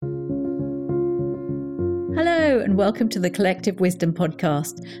Hello, and welcome to the Collective Wisdom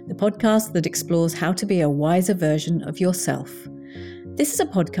Podcast, the podcast that explores how to be a wiser version of yourself. This is a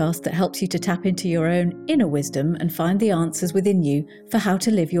podcast that helps you to tap into your own inner wisdom and find the answers within you for how to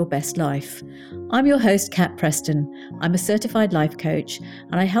live your best life. I'm your host, Kat Preston. I'm a certified life coach,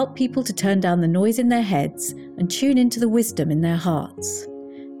 and I help people to turn down the noise in their heads and tune into the wisdom in their hearts.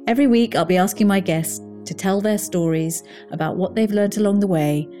 Every week, I'll be asking my guests to tell their stories about what they've learned along the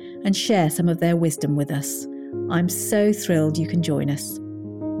way and share some of their wisdom with us. I'm so thrilled you can join us.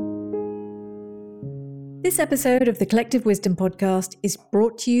 This episode of the Collective Wisdom Podcast is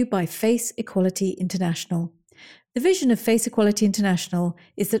brought to you by Face Equality International. The vision of Face Equality International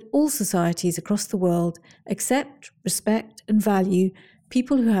is that all societies across the world accept, respect, and value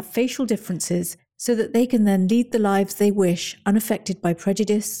people who have facial differences so that they can then lead the lives they wish unaffected by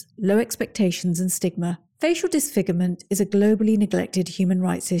prejudice, low expectations, and stigma. Facial disfigurement is a globally neglected human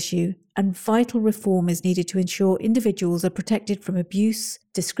rights issue, and vital reform is needed to ensure individuals are protected from abuse,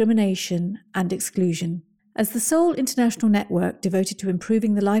 discrimination, and exclusion. As the sole international network devoted to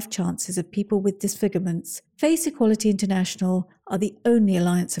improving the life chances of people with disfigurements, Face Equality International are the only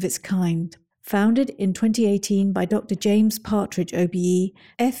alliance of its kind. Founded in 2018 by Dr. James Partridge OBE,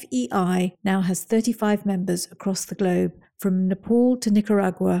 FEI now has 35 members across the globe, from Nepal to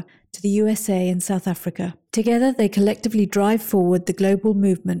Nicaragua to the USA and South Africa. Together, they collectively drive forward the global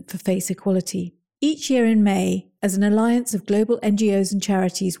movement for face equality. Each year in May, as an alliance of global NGOs and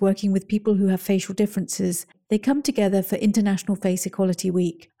charities working with people who have facial differences, they come together for International Face Equality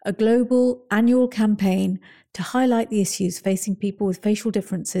Week, a global annual campaign to highlight the issues facing people with facial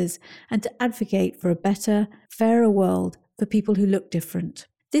differences and to advocate for a better, fairer world for people who look different.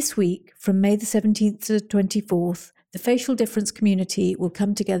 This week, from May the 17th to the 24th, the facial difference community will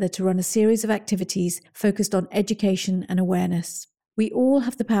come together to run a series of activities focused on education and awareness. We all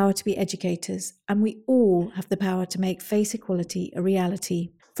have the power to be educators, and we all have the power to make face equality a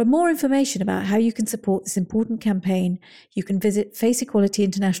reality. For more information about how you can support this important campaign, you can visit Face Equality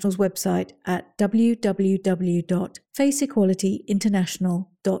International's website at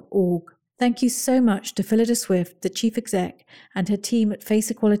www.faceequalityinternational.org. Thank you so much to Phyllida Swift, the Chief Exec, and her team at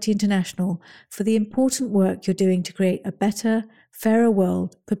Face Equality International for the important work you're doing to create a better, fairer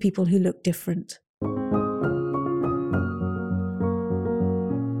world for people who look different.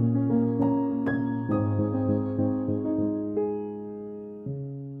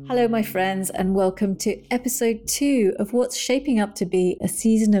 Hello, my friends, and welcome to episode 2 of what's shaping up to be a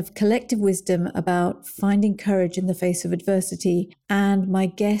season of collective wisdom about finding courage in the face of adversity. And my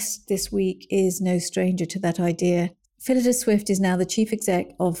guest this week is no stranger to that idea. Phyllida Swift is now the Chief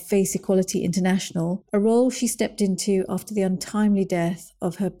Exec of Face Equality International, a role she stepped into after the untimely death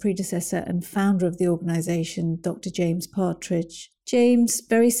of her predecessor and founder of the organisation, Dr. James Partridge. James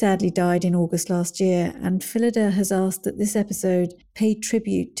very sadly died in August last year, and Phyllida has asked that this episode pay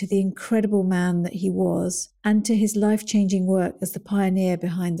tribute to the incredible man that he was and to his life-changing work as the pioneer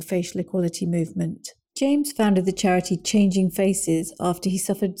behind the facial equality movement. James founded the charity Changing Faces after he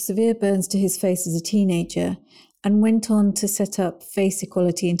suffered severe burns to his face as a teenager, and went on to set up Face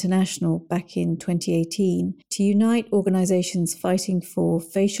Equality International back in 2018 to unite organisations fighting for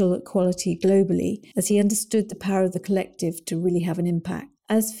facial equality globally, as he understood the power of the collective to really have an impact.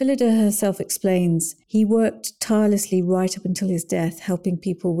 As Phyllida herself explains, he worked tirelessly right up until his death, helping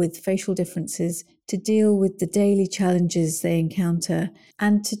people with facial differences to deal with the daily challenges they encounter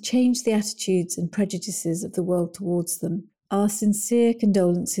and to change the attitudes and prejudices of the world towards them. Our sincere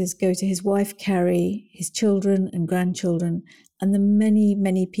condolences go to his wife Carrie, his children and grandchildren, and the many,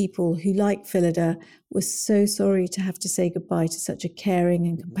 many people who, like Phyllida, were so sorry to have to say goodbye to such a caring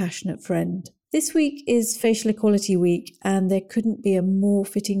and compassionate friend. This week is Facial Equality Week, and there couldn't be a more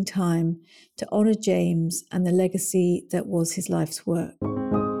fitting time to honour James and the legacy that was his life's work.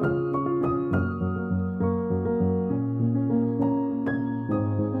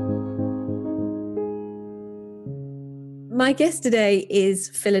 My guest today is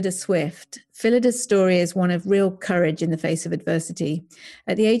Phyllida Swift. Phyllida's story is one of real courage in the face of adversity.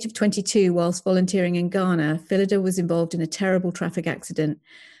 At the age of 22, whilst volunteering in Ghana, Phyllida was involved in a terrible traffic accident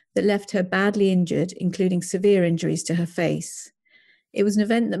that left her badly injured, including severe injuries to her face. It was an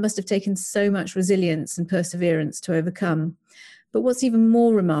event that must have taken so much resilience and perseverance to overcome. But what's even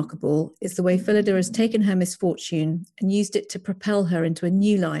more remarkable is the way Phyllida has taken her misfortune and used it to propel her into a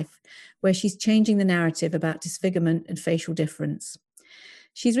new life, where she's changing the narrative about disfigurement and facial difference.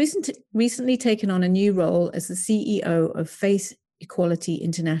 She's recently taken on a new role as the CEO of Face Equality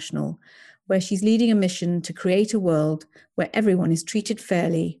International, where she's leading a mission to create a world where everyone is treated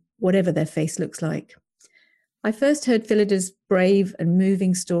fairly, whatever their face looks like. I first heard Phyllida's brave and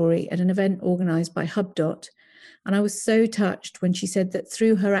moving story at an event organised by HubDot, and I was so touched when she said that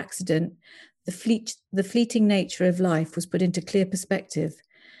through her accident, the fleeting nature of life was put into clear perspective,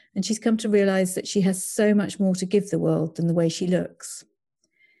 and she's come to realise that she has so much more to give the world than the way she looks.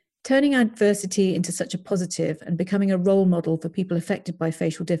 Turning adversity into such a positive and becoming a role model for people affected by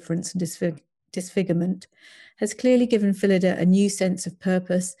facial difference and disfigurement has clearly given Phyllida a new sense of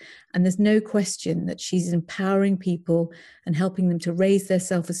purpose, and there's no question that she's empowering people and helping them to raise their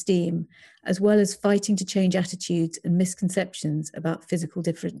self-esteem, as well as fighting to change attitudes and misconceptions about physical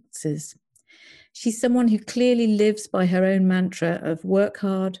differences. She's someone who clearly lives by her own mantra of work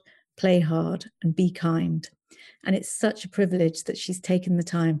hard, play hard, and be kind. And it's such a privilege that she's taken the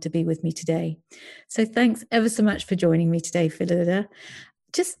time to be with me today. So thanks ever so much for joining me today, Phyllida.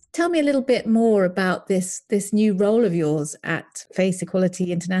 Just tell me a little bit more about this new role of yours at Face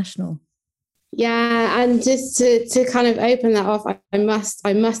Equality International. Yeah, and just to kind of open that off, I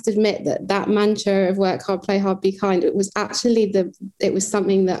must admit that mantra of work hard, play hard, be kind, it was actually it was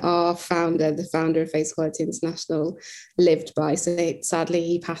something that our the founder of Face Equality International, lived by. So sadly,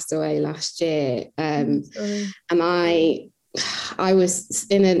 he passed away last year, and I was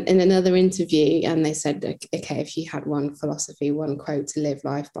in another interview, and they said, okay, if you had one philosophy, one quote to live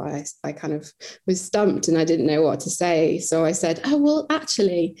life by, I kind of was stumped and I didn't know what to say. So I said, oh, well,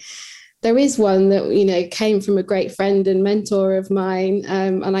 actually, there is one that, came from a great friend and mentor of mine.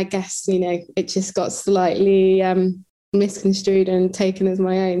 And I guess, it just got slightly misconstrued and taken as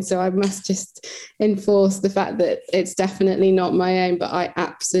my own. So I must just enforce the fact that it's definitely not my own, but I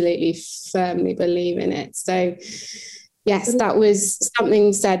absolutely firmly believe in it. So yes, that was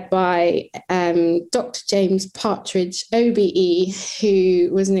something said by Dr. James Partridge, OBE, who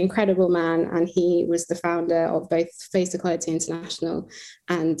was an incredible man, and he was the founder of both Face Equality International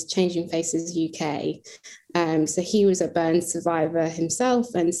and Changing Faces UK. So he was a burn survivor himself,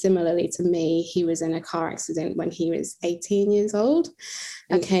 and similarly to me, he was in a car accident when he was 18 years old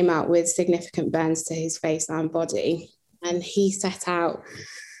and came out with significant burns to his face and body. And he set out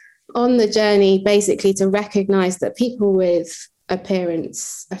on the journey basically to recognize that people with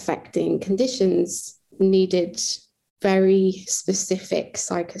appearance affecting conditions needed very specific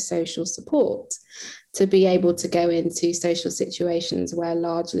psychosocial support to be able to go into social situations where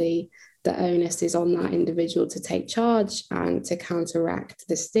largely the onus is on that individual to take charge and to counteract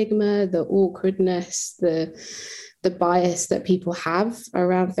the stigma, the awkwardness, the bias that people have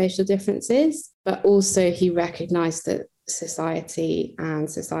around facial differences. But also he recognized that society and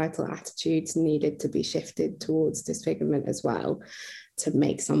societal attitudes needed to be shifted towards disfigurement as well, to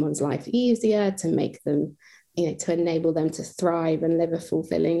make someone's life easier, to make them, to enable them to thrive and live a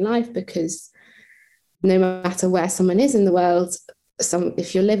fulfilling life. Because no matter where someone is in the world,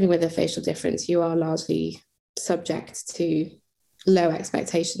 if you're living with a facial difference, you are largely subject to low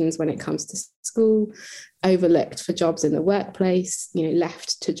expectations when it comes to school, overlooked for jobs in the workplace,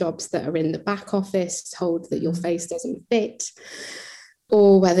 left to jobs that are in the back office, told that your face doesn't fit,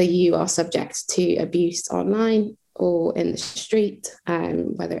 or whether you are subject to abuse online or in the street,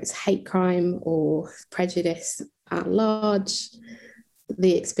 whether it's hate crime or prejudice at large.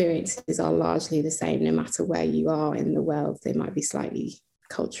 The experiences are largely the same no matter where you are in the world. They might be slightly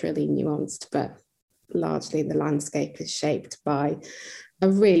culturally nuanced, but largely the landscape is shaped by a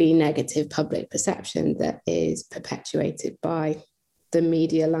really negative public perception that is perpetuated by the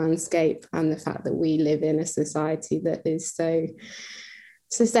media landscape and the fact that we live in a society that is so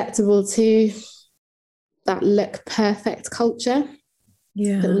susceptible to that look perfect culture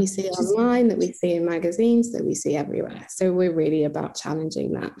that we see online, that we see in magazines, that we see everywhere. So we're really about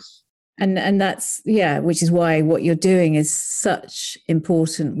challenging that. And that's, which is why what you're doing is such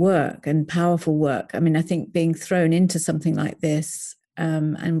important work and powerful work. I mean, I think being thrown into something like this,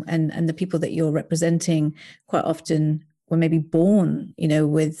 and the people that you're representing quite often were maybe born,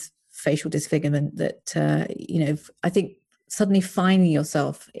 with facial disfigurement, that, I think suddenly finding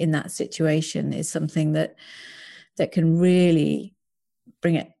yourself in that situation is something that can really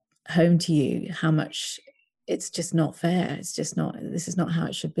bring it home to you how much it's just not fair. It's just not, this is not how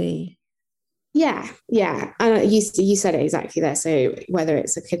it should be. Yeah. And you said it exactly there. So whether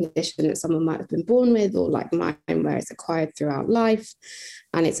it's a condition that someone might have been born with, or like mine, where it's acquired throughout life.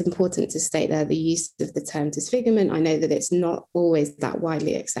 And it's important to state there the use of the term disfigurement. I know that it's not always that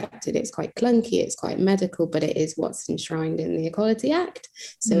widely accepted. It's quite clunky, it's quite medical, but it is what's enshrined in the Equality Act.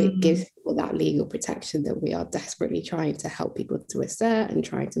 So it gives people that legal protection that we are desperately trying to help people to assert and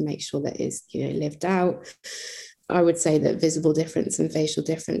trying to make sure that is, lived out. I would say that visible difference and facial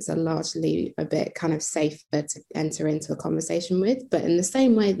difference are largely a bit kind of safer to enter into a conversation with. But in the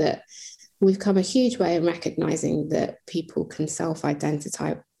same way that we've come a huge way in recognizing that people can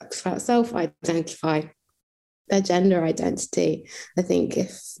self-identify their gender identity. I think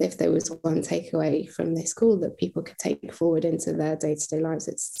if there was one takeaway from this call that people could take forward into their day-to-day lives,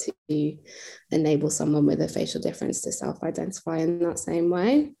 it's to enable someone with a facial difference to self-identify in that same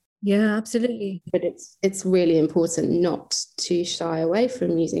way. Yeah, absolutely. But it's really important not to shy away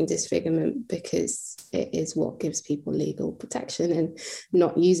from using disfigurement, because it is what gives people legal protection, and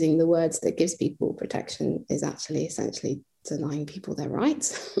not using the words that gives people protection is actually essentially denying people their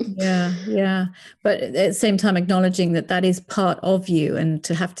rights. Yeah. But at the same time, acknowledging that that is part of you, and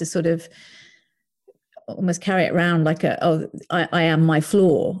to have to sort of almost carry it around like I am my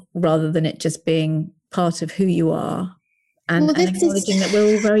flaw, rather than it just being part of who you are. And acknowledging that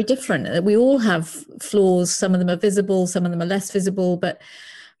we're all very different, that we all have flaws. Some of them are visible, some of them are less visible, but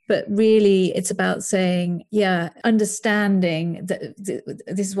really it's about saying, understanding that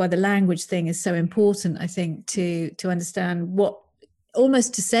this is why the language thing is so important, I think, to understand what,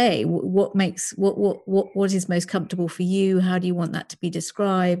 almost to say what makes what is most comfortable for you, how do you want that to be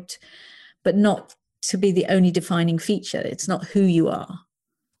described, but not to be the only defining feature. It's not who you are.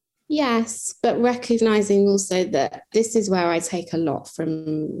 Yes, but recognizing also that this is where I take a lot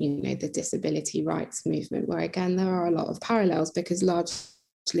from, the disability rights movement, where again, there are a lot of parallels, because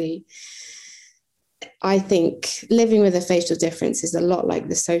largely I think living with a facial difference is a lot like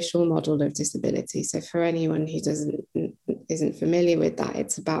the social model of disability. So for anyone who isn't familiar with that,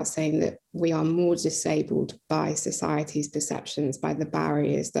 it's about saying that we are more disabled by society's perceptions, by the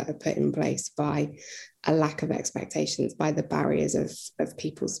barriers that are put in place, by a lack of expectations, by the barriers of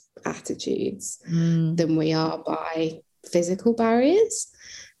people's attitudes, than we are by physical barriers,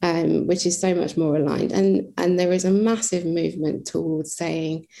 which is so much more aligned. And there is a massive movement towards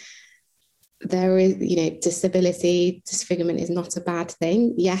saying, there is, disability, disfigurement is not a bad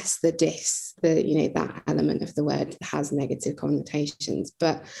thing. Yes, that element of the word has negative connotations,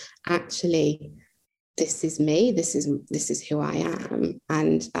 but actually, this is me. This is who I am,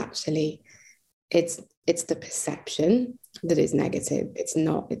 and actually, it's the perception that is negative. It's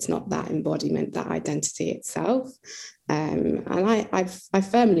not that embodiment, that identity itself. And I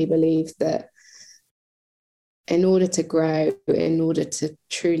firmly believe that in order to grow, in order to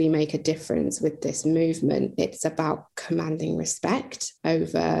truly make a difference with this movement, it's about commanding respect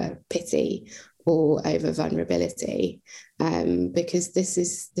over pity or over vulnerability, because this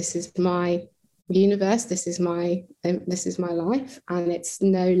is my universe, this is my life, and it's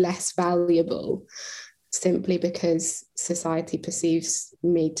no less valuable simply because society perceives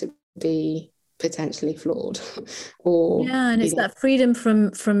me to be potentially flawed. And it's that freedom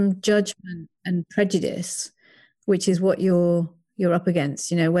from judgment and prejudice, which is what you're up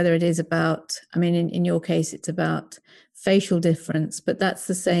against, whether it is about, in your case, it's about facial difference, but that's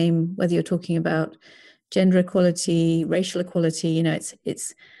the same whether you're talking about gender equality, racial equality.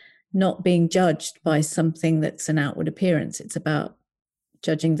 It's not being judged by something that's an outward appearance. It's about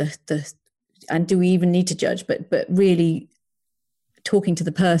judging the and do we even need to judge, but really talking to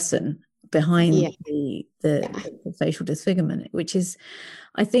the person behind the facial disfigurement, which is,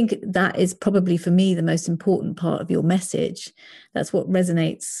 I think that is probably for me the most important part of your message. That's what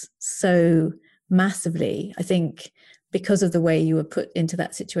resonates so massively. I think because of the way you were put into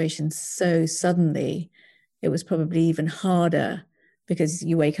that situation so suddenly, it was probably even harder, because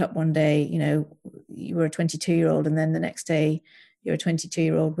you wake up one day, you were a 22-year-old, and then the next day you're a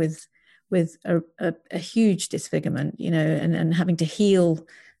 22-year-old with a huge disfigurement, and having to heal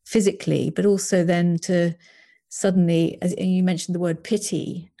physically, but also then to suddenly, as you mentioned the word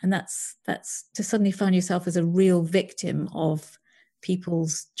pity, and that's to suddenly find yourself as a real victim of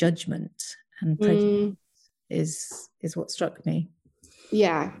people's judgment and prejudice is what struck me.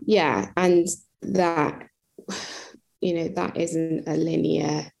 Yeah. And that, that isn't a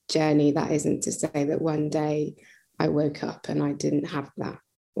linear journey. That isn't to say that one day I woke up and I didn't have that,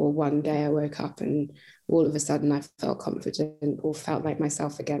 or one day I woke up and all of a sudden I felt confident or felt like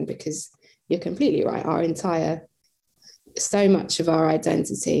myself again, because you're completely right. So much of our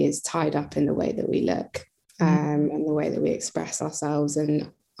identity is tied up in the way that we look, and the way that we express ourselves.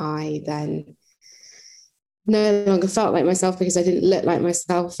 And I then no longer felt like myself because I didn't look like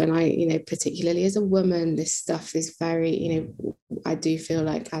myself. And I, particularly as a woman, this stuff is very, I do feel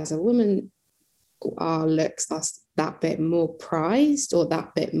like as a woman, our looks are that bit more prized, or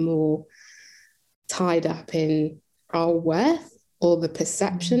that bit more tied up in our worth, or the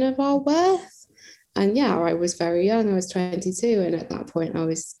perception of our worth. And I was very young. I was 22, and at that point I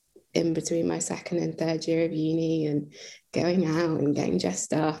was in between my second and third year of uni, and going out and getting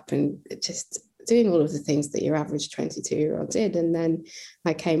dressed up and just doing all of the things that your average 22-year-old did. And then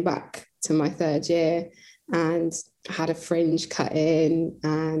I came back to my third year, and I had a fringe cut in,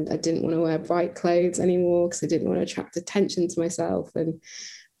 and I didn't want to wear bright clothes anymore because I didn't want to attract attention to myself. And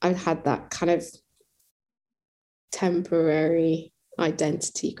I had that kind of temporary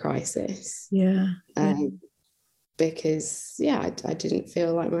identity crisis. Because I didn't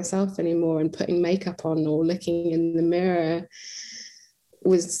feel like myself anymore, and putting makeup on or looking in the mirror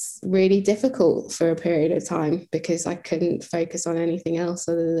was really difficult for a period of time because I couldn't focus on anything else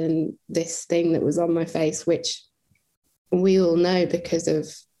other than this thing that was on my face, which we all know because of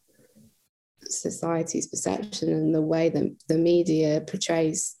society's perception and the way that the media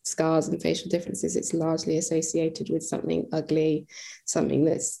portrays scars and facial differences. It's largely associated with something ugly, something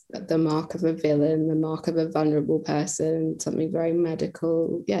that's the mark of a villain, the mark of a vulnerable person, something very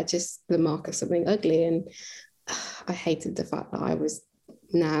medical. Yeah, just the mark of something ugly. And I hated the fact that I was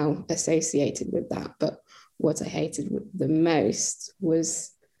now associated with that. But what I hated the most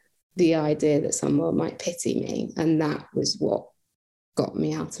was the idea that someone might pity me. And that was what got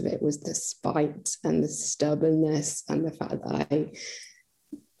me out of it, was the spite and the stubbornness and the fact that I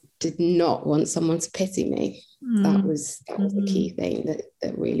did not want someone to pity me. That was the key thing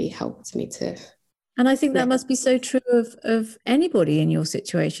that really helped me to. And I think that must be so true of anybody in your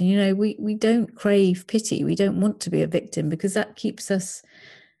situation. You know, we don't crave pity. We don't want to be a victim because that keeps us,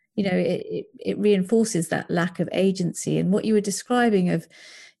 you know, it reinforces that lack of agency. And what you were describing of,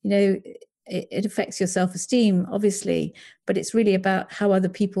 you know, it affects your self-esteem, obviously, but it's really about how other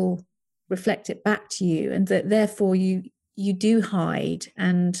people reflect it back to you, and that therefore you do hide.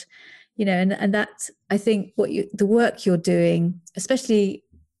 And, you know, and that's, I think, the work you're doing, especially,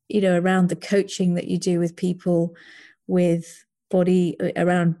 you know, around the coaching that you do with people with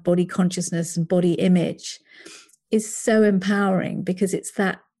around body consciousness and body image, is so empowering, because it's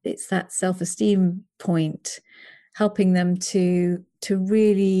that self-esteem point, helping them to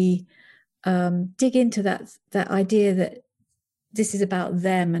really dig into that idea that this is about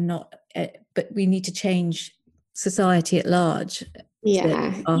them and not, but we need to change society at large.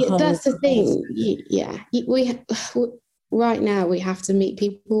 That's the thing. We right now we have to meet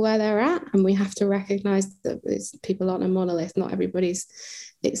people where they're at, and we have to recognize that people aren't a monolith. Not everybody's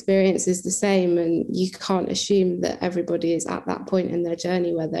experience is the same, and you can't assume that everybody is at that point in their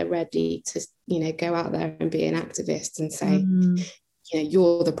journey where they're ready to, you know, go out there and be an activist and say, you know,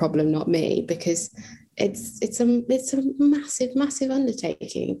 you're the problem, not me, because it's a massive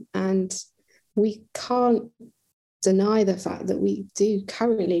undertaking, and we can't deny the fact that we do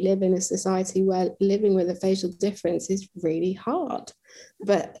currently live in a society where living with a facial difference is really hard.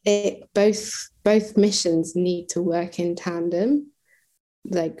 But both missions need to work in tandem.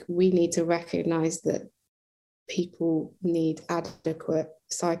 Like, we need to recognize that people need adequate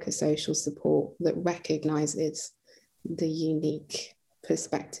psychosocial support that recognizes the unique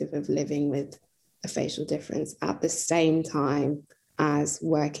perspective of living with a facial difference, at the same time as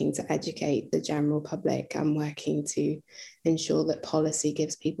working to educate the general public and working to ensure that policy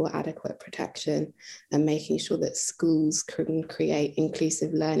gives people adequate protection, and making sure that schools can create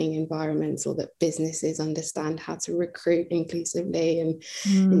inclusive learning environments, or that businesses understand how to recruit inclusively, and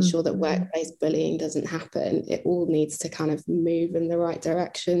ensure that workplace bullying doesn't happen. It all needs to kind of move in the right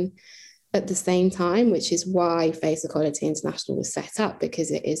direction at the same time, which is why Face Equality International was set up,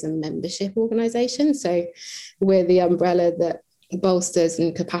 because it is a membership organisation. So we're the umbrella that bolsters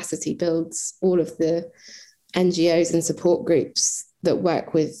and capacity builds all of the NGOs and support groups that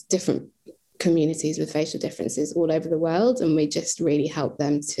work with different communities with facial differences all over the world. And we just really help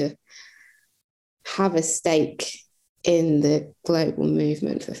them to have a stake in the global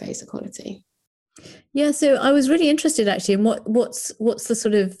movement for face equality. Yeah, so I was really interested actually in what's the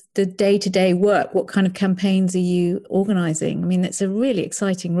sort of the day-to-day work. What kind of campaigns are you organising? I mean, it's a really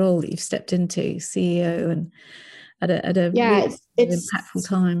exciting role that you've stepped into, CEO, and at a really impactful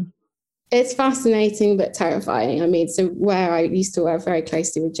time. It's fascinating but terrifying. I mean, so where I used to work very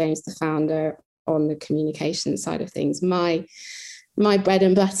closely with James, the founder, on the communication side of things, my bread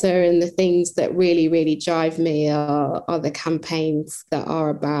and butter and the things that really drive me are the campaigns that are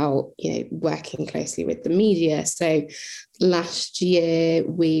about, you know, working closely with the media. So last year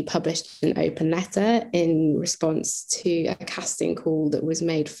we published an open letter in response to a casting call that was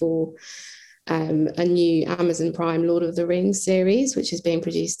made for a new Amazon Prime Lord of the Rings series, which is being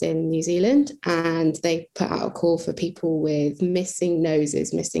produced in New Zealand. And they put out a call for people with missing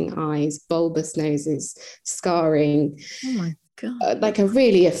noses, missing eyes, bulbous noses, scarring. Oh my God. Like a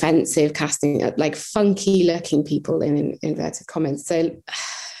really offensive casting, like funky looking people in inverted commas. So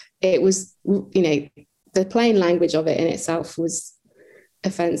it was, you know, the plain language of it in itself was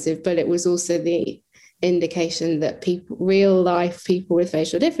offensive, but it was also the indication that people, real life people with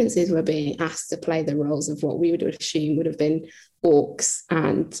facial differences, were being asked to play the roles of what we would assume would have been orcs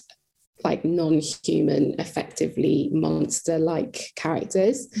and like non-human, effectively monster-like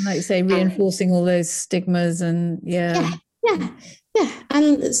characters. Like you say, reinforcing all those stigmas and yeah.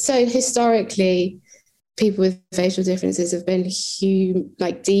 And so historically, people with facial differences have been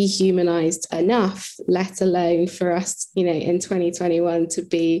dehumanized enough, let alone for us, in 2021 to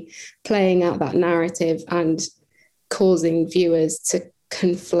be playing out that narrative and causing viewers to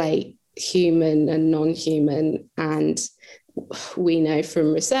conflate human and non-human. And we know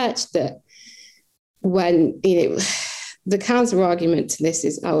from research that when, the counter argument to this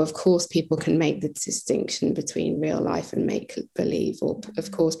is, of course, people can make the distinction between real life and make believe, or of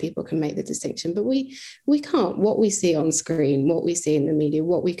course, people can make the distinction, but we can't. What we see on screen, what we see in the media,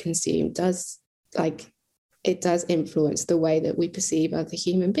 what we consume does influence the way that we perceive other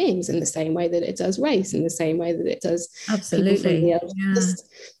human beings, in the same way that it does race, in the same way that it does absolutely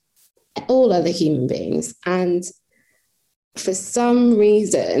all other human beings. And for some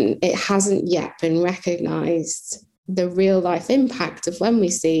reason, it hasn't yet been recognized, the real life impact of when we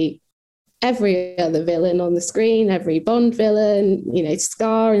see every other villain on the screen, every Bond villain,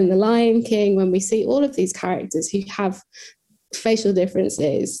 Scar in The Lion King, when we see all of these characters who have facial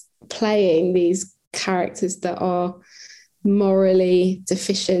differences playing these characters that are morally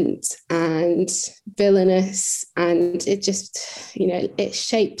deficient and villainous, and it just, it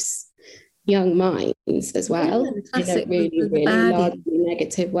shapes young minds as well, in a really, really largely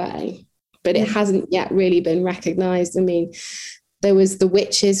negative way. But it hasn't yet really been recognised. I mean, there was the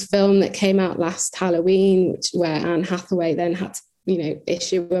Witches film that came out last Halloween, where Anne Hathaway then had to,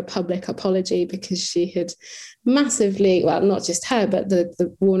 issue a public apology because she had massively, well, not just her, but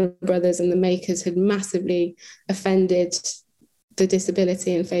the Warner Brothers and the makers had massively offended the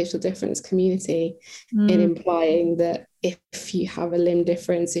disability and facial difference community in implying that if you have a limb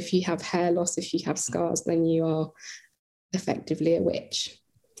difference, if you have hair loss, if you have scars, then you are effectively a witch.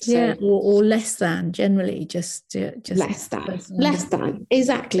 So, or less than, generally, just less than,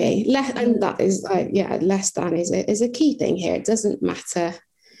 exactly. And that is less than is a key thing here. It doesn't matter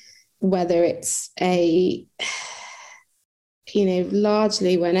whether it's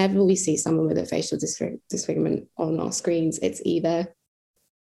largely whenever we see someone with a facial disfigurement on our screens, it's either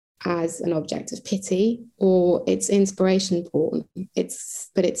as an object of pity or it's inspiration porn.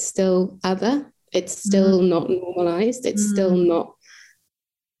 But it's still other. It's still not normalized. It's still not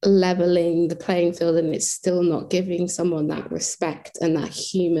leveling the playing field, and it's still not giving someone that respect and that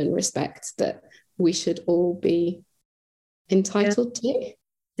human respect that we should all be entitled to.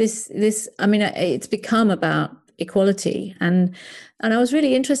 This I mean, it's become about equality, and I was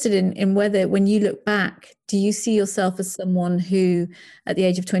really interested in whether, when you look back, do you see yourself as someone who, at the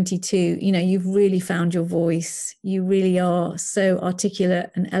age of 22, you've really found your voice, you really are so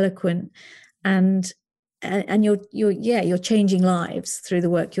articulate and eloquent, and you're changing lives through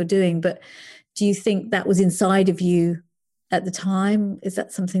the work you're doing. But do you think that was inside of you at the time? Is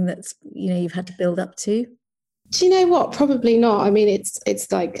that something that's you've had to build up to? Do you know what? Probably not. I mean,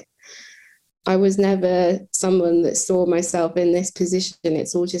 it's like, I was never someone that saw myself in this position.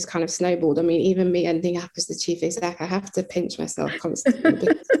 It's all just kind of snowballed. I mean, even me ending up as the chief exec, I have to pinch myself constantly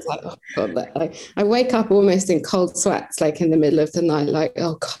because it's like, oh God, I wake up almost in cold sweats, like in the middle of the night, like,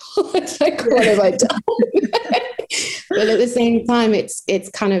 oh God, like, what have I done? But at the same time, it's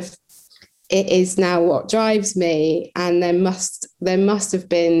kind of, it is now what drives me. And there must have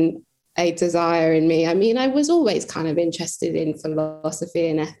been a desire in me. I mean, I was always kind of interested in philosophy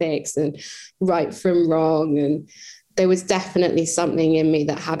and ethics and right from wrong. And there was definitely something in me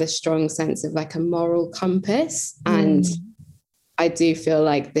that had a strong sense of like a moral compass. And I do feel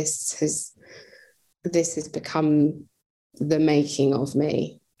like this has become the making of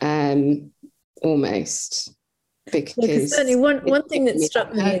me, almost. Because certainly one thing that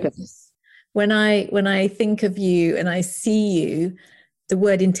struck me is when I think of you and I see you, the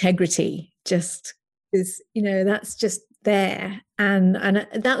word integrity just is, that's just there. And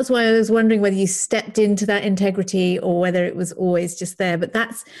that was why I was wondering whether you stepped into that integrity or whether it was always just there. But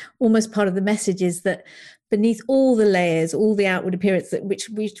that's almost part of the message, is that beneath all the layers, all the outward appearance, which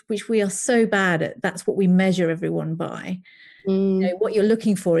we are so bad at, that's what we measure everyone by. What you're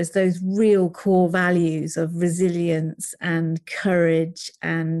looking for is those real core values of resilience and courage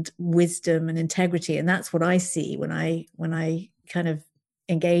and wisdom and integrity. And that's what I see when I kind of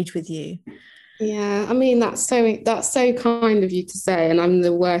engage with you. Yeah, I mean, that's so kind of you to say, and I'm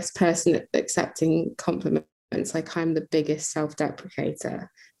the worst person at accepting compliments. Like, I'm the biggest self-deprecator,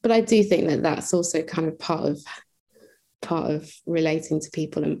 but I do think that that's also kind of part of part of relating to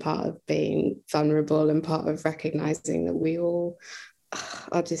people and part of being vulnerable and part of recognizing that we all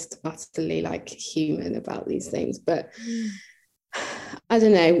are just utterly like human about these things. But I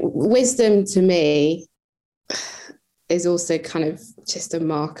don't know, wisdom to me is also kind of just a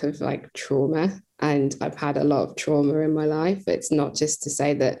mark of like trauma. And I've had a lot of trauma in my life. It's not just to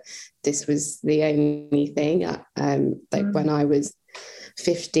say that this was the only thing. When I was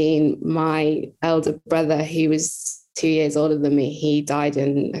 15, my elder brother, he was 2 years older than me, he died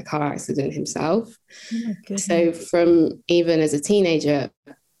in a car accident himself. Oh my goodness. So from even as a teenager,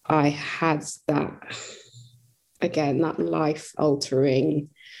 I had that, again, that life altering,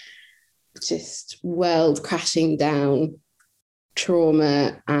 just world crashing down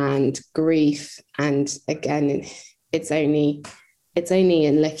trauma and grief. And again, it's only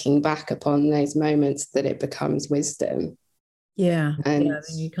in looking back upon those moments that it becomes wisdom. And I mean,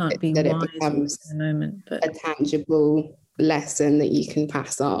 you can't be that wise it becomes in the moment, but a tangible lesson that you can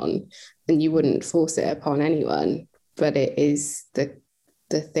pass on, and you wouldn't force it upon anyone, but it is the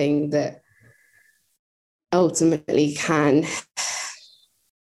thing that ultimately can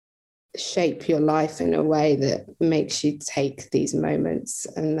shape your life in a way that makes you take these moments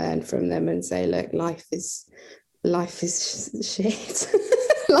and learn from them and say, look, life is shit.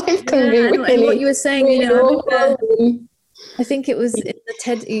 Life can be really, and what you were saying, really awful. I think it was in the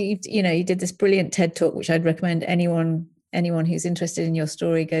TED, you did this brilliant TED talk, which I'd recommend anyone who's interested in your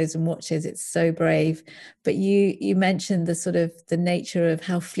story goes and watches. It's so brave. But you mentioned the sort of the nature of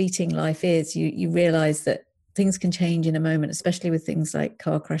how fleeting life is. You realize that things can change in a moment, especially with things like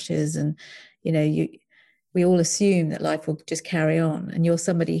car crashes. And, we all assume that life will just carry on. And you're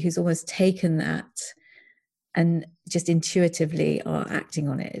somebody who's almost taken that and just intuitively are acting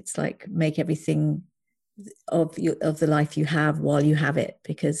on it. It's like make everything of the life you have while you have it,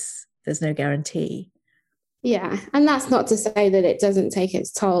 because there's no guarantee. Yeah, and that's not to say that it doesn't take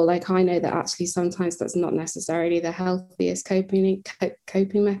its toll. Like, I know that actually sometimes that's not necessarily the healthiest coping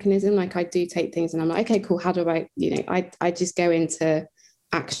mechanism. Like, I do take things and I'm like, okay, cool, how do I just go into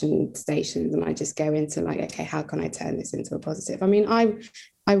action stations and I just go into like, okay, how can I turn this into a positive? I mean,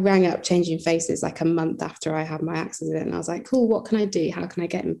 I rang up Changing Faces like a month after I had my accident, and I was like, cool, what can I do? How can I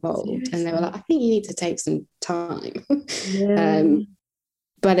get involved? Seriously? And they were like, I think you need to take some time. Yeah.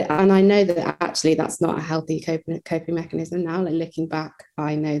 And I know that actually that's not a healthy coping mechanism now. Like, looking back,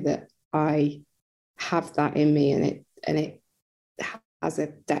 I know that I have that in me, and it has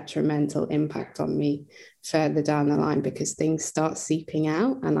a detrimental impact on me further down the line, because things start seeping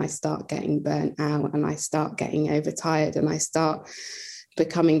out and I start getting burnt out and I start getting overtired and I start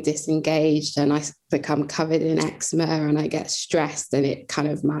becoming disengaged and I become covered in eczema and I get stressed, and it kind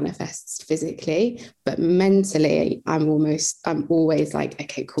of manifests physically. But mentally, I'm always like,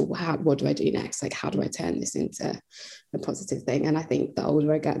 okay, cool, what do I do next? Like, how do I turn this into a positive thing? And I think the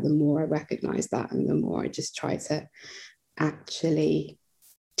older I get, the more I recognize that, and the more I just try to actually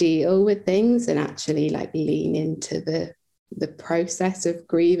deal with things and actually like lean into the process of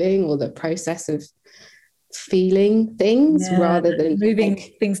grieving or the process of feeling things, rather than moving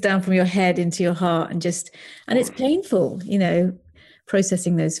things down from your head into your heart, and it's painful,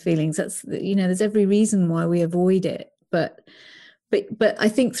 processing those feelings. That's, there's every reason why we avoid it. But I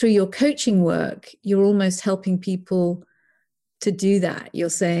think through your coaching work, you're almost helping people to do that. You're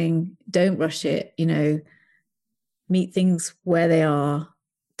saying, don't rush it, meet things where they are,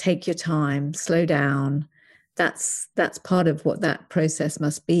 take your time, slow down. That's part of what that process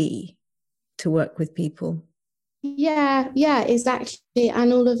must be, to work with people. Yeah, exactly.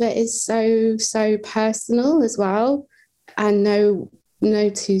 And all of it is so personal as well. And no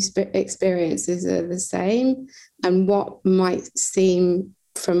two experiences are the same. And what might seem,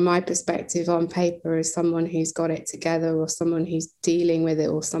 from my perspective on paper, as someone who's got it together, or someone who's dealing with it,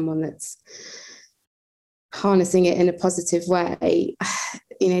 or someone that's harnessing it in a positive way,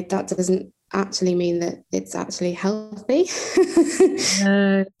 that doesn't actually mean that it's actually healthy.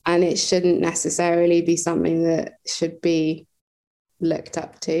 No. And it shouldn't necessarily be something that should be looked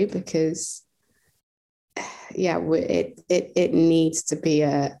up to, because it needs to be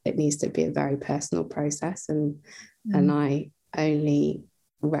a very personal process, and I only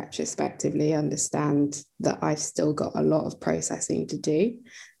retrospectively understand that I've still got a lot of processing to do,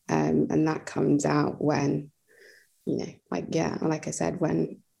 and that comes out when, like I said,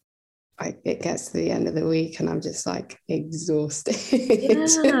 when it gets to the end of the week and I'm just like exhausted.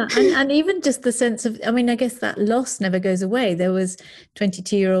 Yeah, and even just the sense of, I mean, I guess that loss never goes away. There was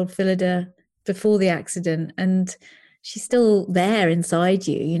 22-year-old Phyllida before the accident, and she's still there inside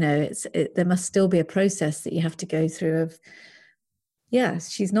you. There must still be a process that you have to go through of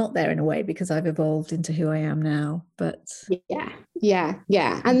yes, she's not there in a way because I've evolved into who I am now. But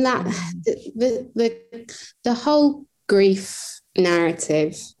Yeah. And that the whole grief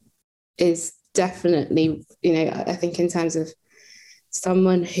narrative is definitely, I think in terms of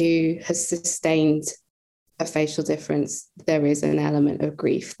someone who has sustained a facial difference, there is an element of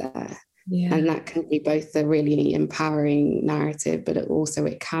grief there. yeah, And that can be both a really empowering narrative, but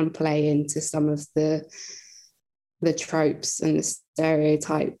it can play into some of the tropes and the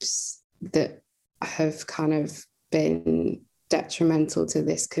stereotypes that have kind of been detrimental to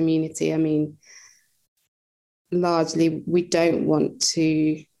this community. I mean, largely we don't want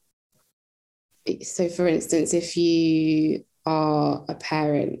to. So, for instance, if you are a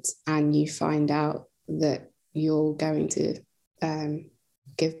parent and you find out that you're going to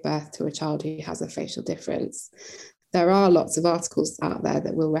give birth to a child who has a facial difference, there are lots of articles out there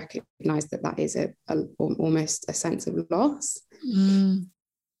that will recognize that is almost a sense of loss.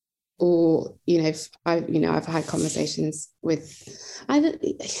 Or I've had conversations with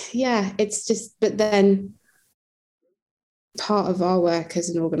it's just, but then part of our work as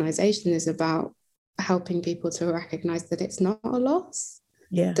an organization is about helping people to recognize that it's not a loss,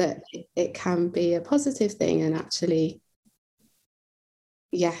 that it can be a positive thing. And actually,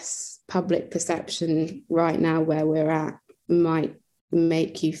 yes, public perception right now where we're at might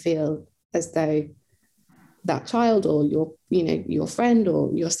make you feel as though that child or your friend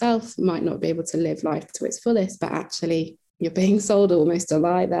or yourself might not be able to live life to its fullest, but actually you're being sold almost a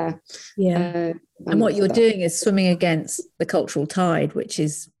lie there. And what you're doing is swimming against the cultural tide, which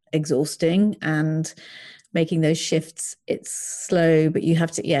is exhausting, and making those shifts, it's slow, but you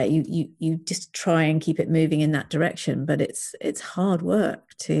have to, you just try and keep it moving in that direction, but it's hard work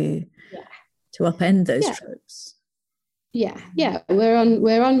to upend those tropes.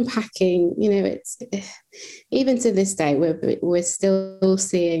 We're unpacking, it's even to this day we're still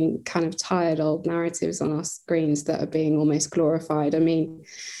seeing kind of tired old narratives on our screens that are being almost glorified. I mean,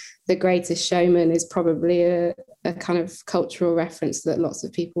 The Greatest Showman is probably a kind of cultural reference that lots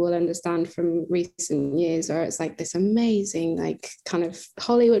of people will understand from recent years, where it's like this amazing, like kind of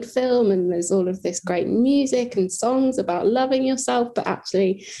Hollywood film, and there's all of this great music and songs about loving yourself, but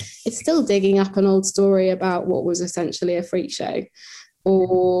actually it's still digging up an old story about what was essentially a freak show.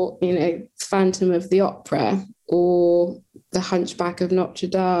 Or, Phantom of the Opera, or The Hunchback of Notre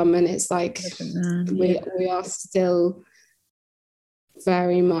Dame. And it's like we are still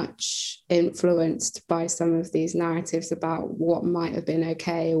very much influenced by some of these narratives about what might have been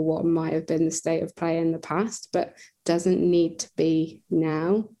okay or what might have been the state of play in the past, but doesn't need to be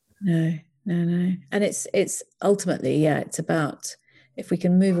now. No. And it's ultimately, it's about, if we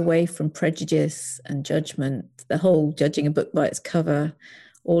can move away from prejudice and judgment, the whole judging a book by its cover,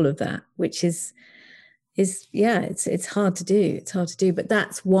 all of that, which is it's hard to do. It's hard to do, but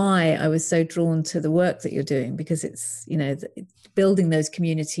that's why I was so drawn to the work that you're doing, because it's, building those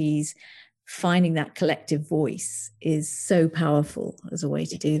communities, finding that collective voice is so powerful as a way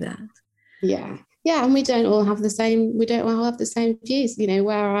to do that. And we don't all have the same views,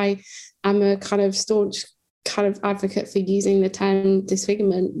 where I am a kind of staunch kind of advocate for using the term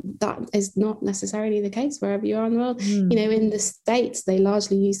disfigurement. That is not necessarily the case wherever you are in the world. In the States, they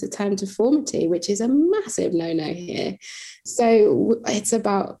largely use the term deformity, which is a massive no-no here. So it's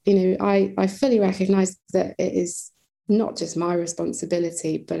about, I fully recognize that it is not just my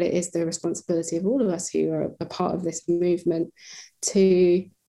responsibility, but it is the responsibility of all of us who are a part of this movement to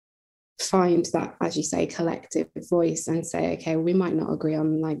find that, as you say, collective voice and say, okay, we might not agree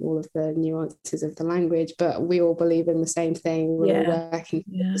on like all of the nuances of the language, but we all believe in the same thing. We're all working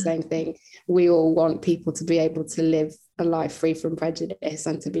for the same thing. We all want people to be able to live a life free from prejudice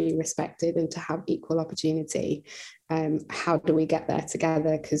and to be respected and to have equal opportunity. How do we get there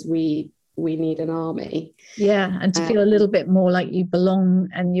together? Because we need an army. And to feel a little bit more like you belong,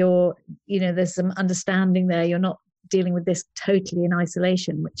 and you're, there's some understanding there. You're not dealing with this totally in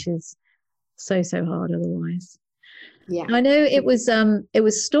isolation, which is so hard otherwise. I know it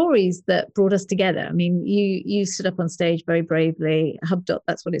was stories that brought us together. I mean, you stood up on stage very bravely. HubDoc,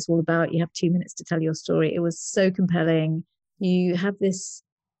 that's what it's all about. You have 2 minutes to tell your story. It was so compelling. You have this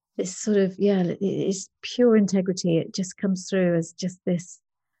sort of it's pure integrity. It just comes through as just this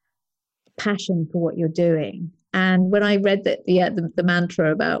passion for what you're doing. And when I read that the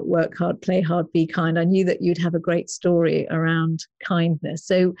mantra about work hard, play hard, be kind, I knew that you'd have a great story around kindness.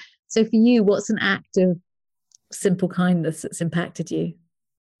 So for you, what's an act of simple kindness that's impacted you?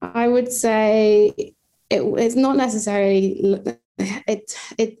 I would say it's not necessarily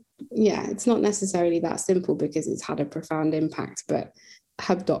it's not necessarily that simple, because it's had a profound impact. But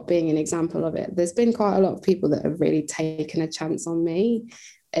HubDot being an example of it. There's been quite a lot of people that have really taken a chance on me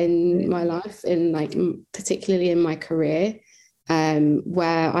in my life, in like particularly in my career,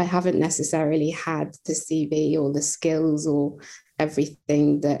 where I haven't necessarily had the CV or the skills or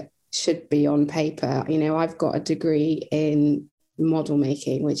everything that should be on paper. You know, I've got a degree in model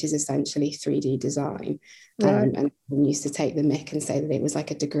making, which is essentially 3D design. Right. And I used to take the mick and say that it was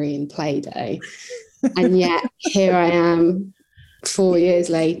like a degree in Play-Doh. And yet here I am 4 years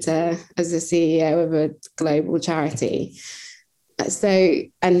later as a CEO of a global charity. So,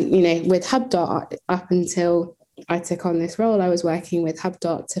 and you know, with HubDot, up until I took on this role, I was working with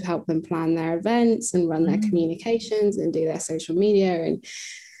HubDot to help them plan their events and run their communications and do their social media. And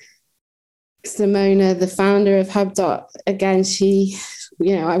Simona, the founder of HubDot, again, she,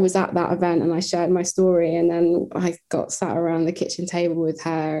 you know, I was at that event and I shared my story, and then I got sat around the kitchen table with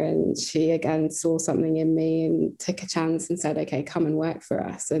her, and she again saw something in me and took a chance and said, okay, come and work for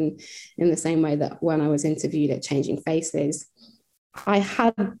us. And in the same way that when I was interviewed at Changing Faces,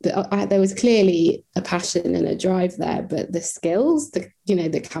 there was clearly a passion and a drive there, but the skills, the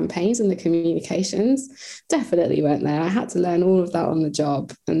campaigns and the communications definitely weren't there. I had to learn all of that on the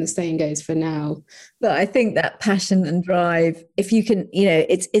job, and the same goes for now. But I think that passion and drive, if you can, you know,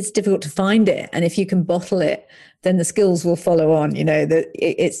 it's difficult to find it, and if you can bottle it, then the skills will follow on. You know, that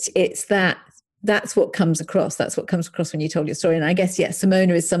it's that's what comes across. That's what comes across when you told your story. And I guess, yeah,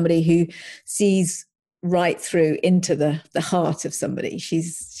 Simona is somebody who sees right through into the heart of somebody.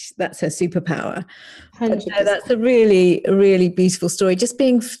 That's her superpower. But no, that's a really beautiful story. Just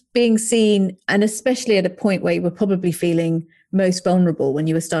being seen, and especially at a point where you were probably feeling most vulnerable, when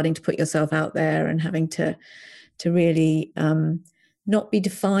you were starting to put yourself out there and having to really not be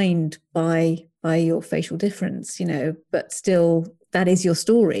defined by your facial difference, you know, but still that is your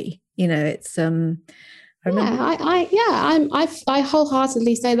story. You know, it's I remember. I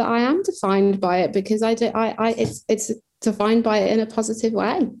wholeheartedly say that I am defined by it, because it's defined by it in a positive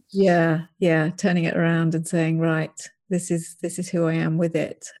way. Yeah, turning it around and saying, right, this is who I am with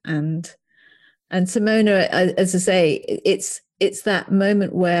it. And Simona, as I say, it's that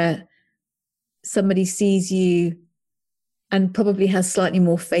moment where somebody sees you and probably has slightly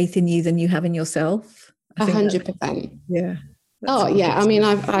more faith in you than you have in yourself. 100%. Yeah. Oh yeah, I mean,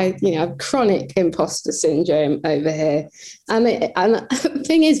 I've chronic imposter syndrome over here, and the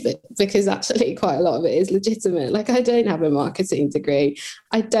thing is, because actually quite a lot of it is legitimate. Like, I don't have a marketing degree,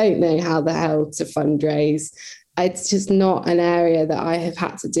 I don't know how the hell to fundraise. It's just not an area that I have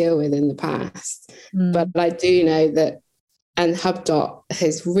had to deal with in the past. But I do know that, and HubDot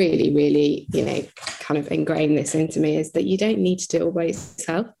has really, really, you know, kind of ingrained this into me, is that you don't need to do it all by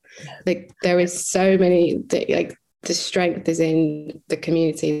yourself. Like, there is so many, like, the strength is in the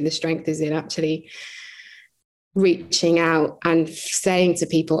community. The strength is in actually reaching out and saying to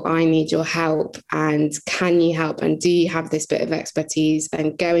people, I need your help, and can you help, and do you have this bit of expertise,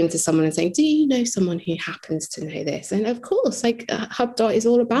 and going to someone and saying, do you know someone who happens to know this? And of course, like, HubDot is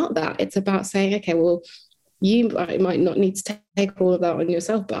all about that. It's about saying, okay, well, you might not need to take all of that on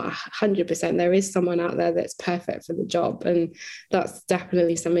yourself, but 100% there is someone out there that's perfect for the job. And that's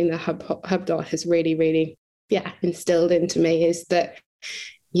definitely something that HubDot has really, really, instilled into me, is that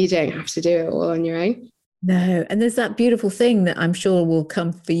you don't have to do it all on your own. No, and there's that beautiful thing that I'm sure will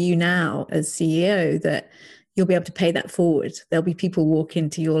come for you now as CEO, that you'll be able to pay that forward. There'll be people walk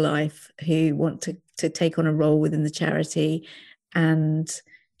into your life who want to take on a role within the charity, and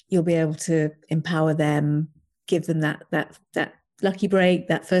you'll be able to empower them, give them that lucky break,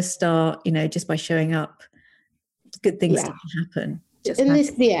 that first start, you know, just by showing up. Good things can happen.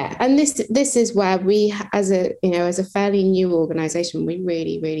 This is where we, as a fairly new organization, we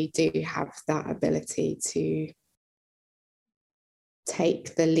really, really do have that ability to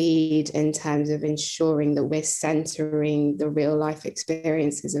take the lead in terms of ensuring that we're centering the real life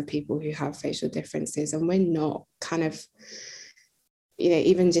experiences of people who have facial differences, and we're not kind of, you know,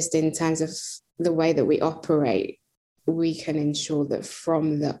 even just in terms of the way that we operate, we can ensure that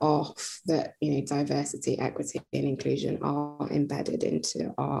from the off, that, you know, diversity, equity, and inclusion are embedded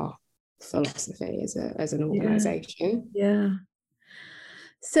into our philosophy as an organization. Yeah.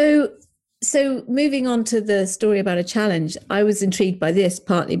 So moving on to the story about a challenge, I was intrigued by this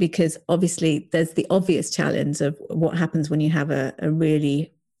partly because obviously there's the obvious challenge of what happens when you have a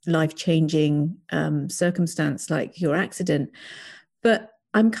really life-changing circumstance like your accident. But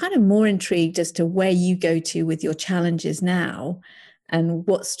I'm kind of more intrigued as to where you go to with your challenges now and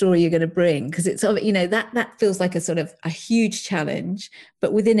what story you're going to bring, because it's, you know, that feels like a sort of a huge challenge,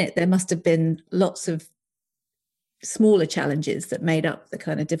 but within it there must have been lots of smaller challenges that made up the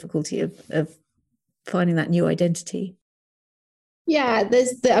kind of difficulty of finding that new identity. Yeah,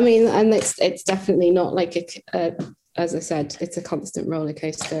 I mean, and it's definitely not like as I said, it's a constant roller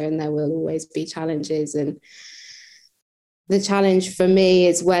coaster, and there will always be challenges. And the challenge for me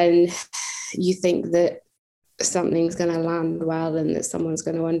is when you think that something's going to land well and that someone's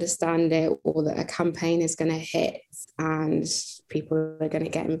going to understand it, or that a campaign is going to hit and people are going to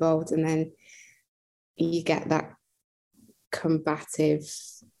get involved, and then you get that combative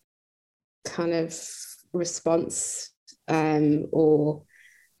kind of response, or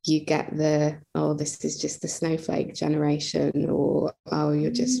you get this is just the snowflake generation, or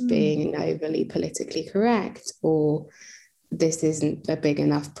you're just being overly politically correct, or this isn't a big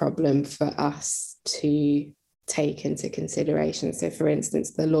enough problem for us to take into consideration. So for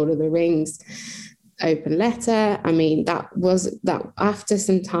instance, the Lord of the Rings open letter, I mean, that after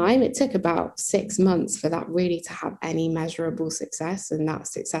some time, it took about 6 months for that really to have any measurable success. And that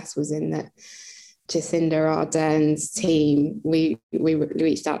success was in that Jacinda Ardern's team, we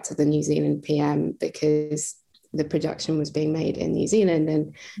reached out to the New Zealand PM because the production was being made in New Zealand,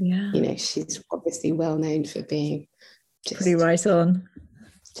 and she's obviously well known for being just pretty right on,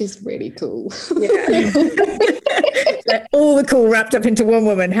 just really cool. Yeah. Like all the cool wrapped up into one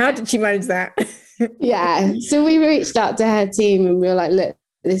woman. How did she manage that? Yeah, so we reached out to her team and we were like, look,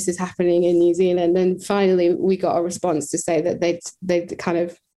 this is happening in New Zealand. And finally we got a response to say that they'd kind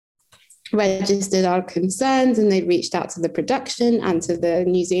of registered our concerns, and they reached out to the production and to the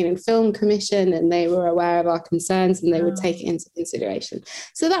New Zealand Film Commission, and they were aware of our concerns and they would take it into consideration.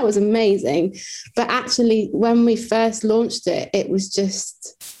 So that was amazing. But actually, when we first launched it, it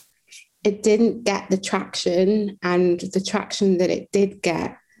didn't get the traction, and the traction that it did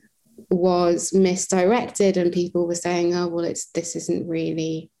get was misdirected, and people were saying, oh, well, this isn't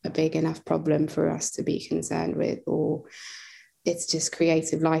really a big enough problem for us to be concerned with, or it's just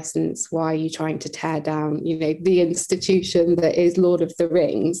creative license. Why are you trying to tear down, the institution that is Lord of the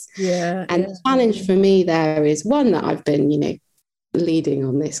Rings? Yeah. And the challenge for me there is one that I've been, leading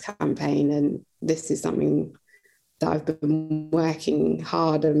on this campaign, and this is something that I've been working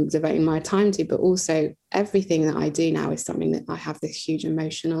hard and devoting my time to, but also everything that I do now is something that I have this huge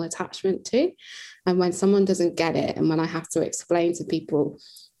emotional attachment to. And when someone doesn't get it, and when I have to explain to people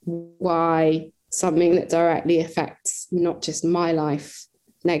why something that directly affects not just my life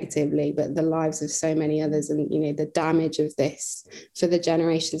negatively, but the lives of so many others, and the damage of this for the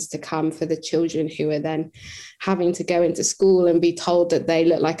generations to come, for the children who are then having to go into school and be told that they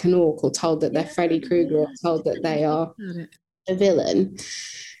look like an orc, or told that they're Freddy Krueger, or told that they are a villain.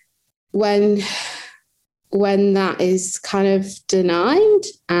 When that is kind of denied,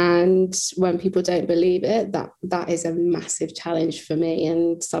 and when people don't believe it, that is a massive challenge for me,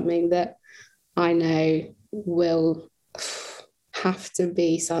 and something that I know will have to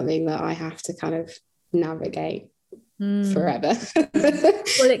be something that I have to kind of navigate forever.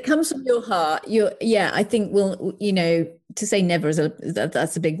 Well, it comes from your heart. I think to say never is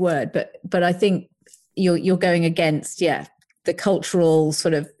that's a big word, but I think you're going against, the cultural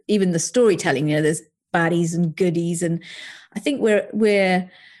sort of, even the storytelling, there's baddies and goodies. And I think we're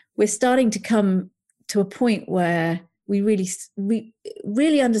starting to come to a point where we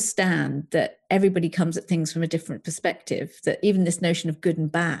really understand that everybody comes at things from a different perspective, that even this notion of good and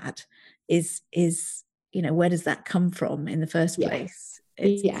bad is where does that come from in the first place?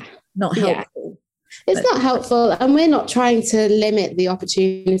 It's not helpful. It's not helpful, and we're not trying to limit the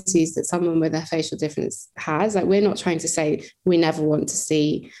opportunities that someone with a facial difference has. Like, we're not trying to say we never want to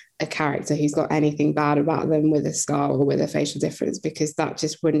see a character who's got anything bad about them with a scar or with a facial difference, because that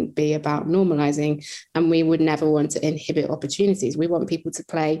just wouldn't be about normalizing, and we would never want to inhibit opportunities. We want people to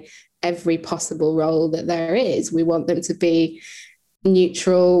play every possible role that there is. We want them to be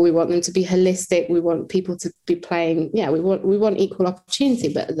neutral, we want them to be holistic, we want people to be playing, we want equal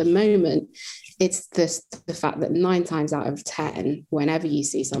opportunity. But at the moment, it's the fact that 9 times out of 10, whenever you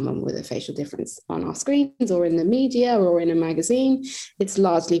see someone with a facial difference on our screens or in the media or in a magazine, it's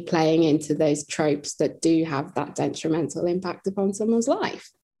largely playing into those tropes that do have that detrimental impact upon someone's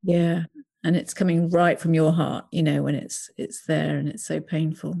life. Yeah, and it's coming right from your heart, when it's there, and it's so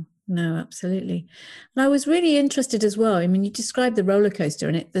painful. No, absolutely. And I was really interested as well. I mean, you described the roller coaster,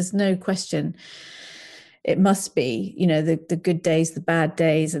 and there's no question it must be, the good days, the bad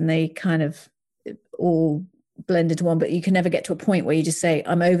days, and they kind of all blend into one, but you can never get to a point where you just say,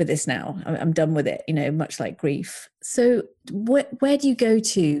 I'm over this now, I'm done with it, much like grief. So where do you go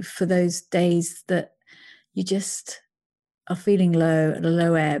to for those days that you just are feeling low, at a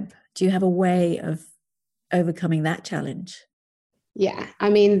low ebb? Do you have a way of overcoming that challenge? Yeah, I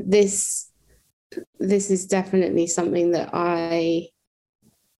mean, this is definitely something that I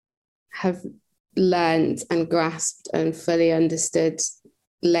have learned and grasped and fully understood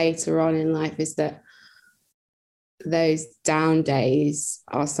later on in life is that those down days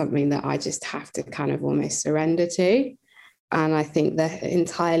are something that I just have to kind of almost surrender to. And I think they're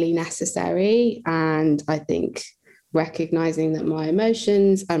entirely necessary. And I think recognizing that my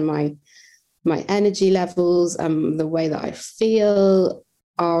emotions and my energy levels and the way that I feel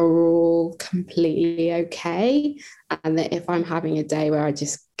are all completely okay. And that if I'm having a day where I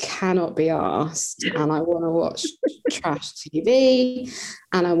just cannot be asked and I want to watch trash TV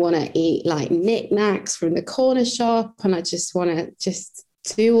and I want to eat like knickknacks from the corner shop and I just want to just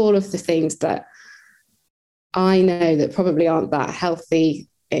do all of the things that I know that probably aren't that healthy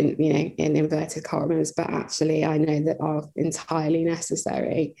in, you know, in inverted commas, but actually I know that are entirely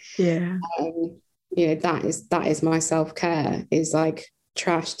necessary. Yeah. You know, that is my self-care, is like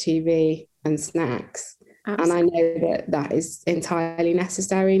trash TV and snacks. Absolutely. And I know that that is entirely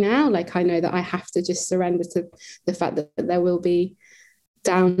necessary now. Like I know that I have to just surrender to the fact that there will be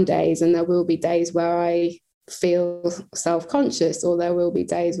down days and there will be days where I feel self-conscious, or there will be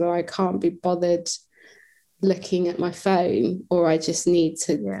days where I can't be bothered looking at my phone, or I just need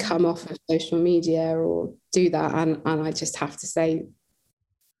to come off of social media or do that. And I just have to say,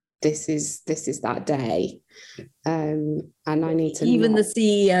 this is that day. And I need to, even the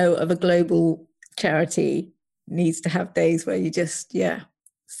CEO of a global charity needs to have days where you just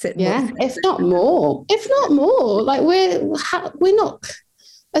sit and if not more, like we're not,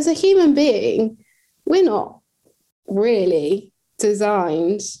 as a human being, we're not really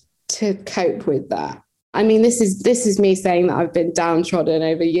designed to cope with that. I mean, this is me saying that I've been downtrodden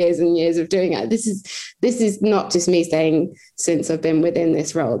over years and years of doing it. This is not just me saying since I've been within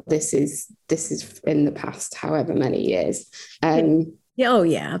this role. This is in the past however many years.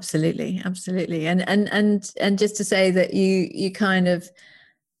 Absolutely. And just to say that you kind of,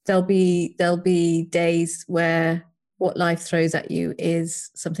 there'll be days where what life throws at you is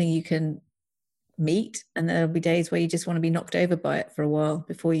something you can meet, and there'll be days where you just want to be knocked over by it for a while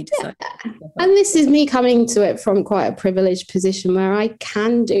before you decide. And this is me coming to it from quite a privileged position where I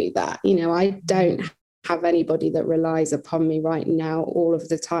can do that. You know, I don't have anybody that relies upon me right now all of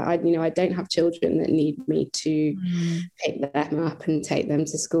the time. I don't have children that need me to pick them up and take them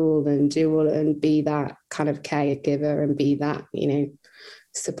to school and do all and be that kind of caregiver and be that, you know,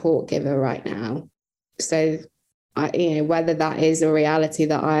 support giver right now. So whether that is a reality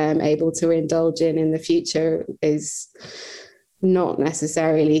that I am able to indulge in the future is not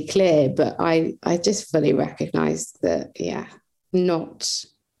necessarily clear, but I just fully recognize that, not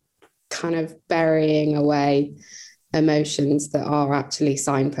kind of burying away emotions that are actually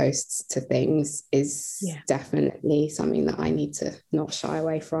signposts to things is definitely something that I need to not shy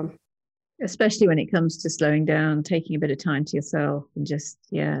away from. Especially when it comes to slowing down, taking a bit of time to yourself and just,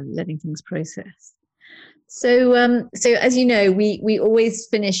 letting things process. So as you know, we always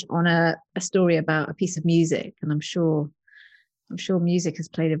finish on a story about a piece of music, and I'm sure music has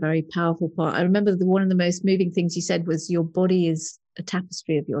played a very powerful part. I remember one of the most moving things you said was your body is a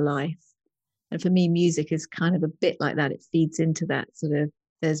tapestry of your life. And for me, music is kind of a bit like that. It feeds into that sort of,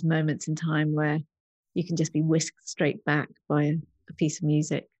 there's moments in time where you can just be whisked straight back by a piece of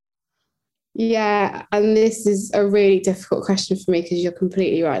music. Yeah, and this is a really difficult question for me because you're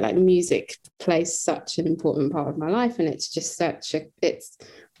completely right. Like music plays such an important part of my life, and it's just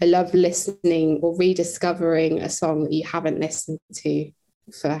I love listening or rediscovering a song that you haven't listened to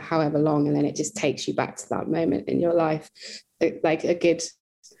for however long, and then it just takes you back to that moment in your life. Like a good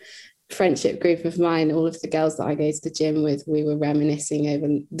friendship group of mine, all of the girls that I go to the gym with, we were reminiscing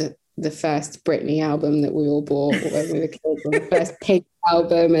over the first Britney album that we all bought when we were kids, or the first Pink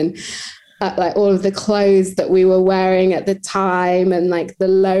album, and like all of the clothes that we were wearing at the time, and like the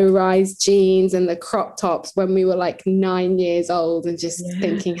low-rise jeans and the crop tops when we were like 9 years old, and just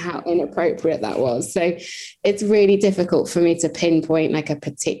thinking how inappropriate that was. So it's really difficult for me to pinpoint like a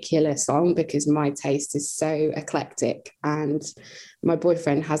particular song because my taste is so eclectic, and my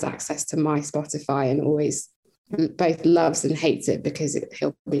boyfriend has access to my Spotify and always both loves and hates it because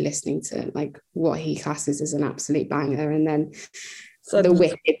he'll be listening to like what he classes as an absolute banger, and then the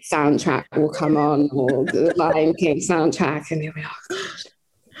Wicked soundtrack will come on, or the Lion King soundtrack, and you'll be like, oh gosh.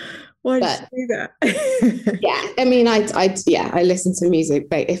 Why did you do that? I mean, I listen to music,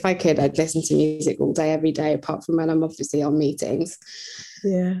 but if I could, I'd listen to music all day, every day, apart from when I'm obviously on meetings.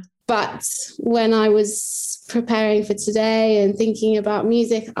 Yeah. But when I was preparing for today and thinking about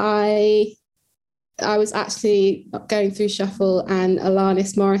music, I I was actually going through shuffle and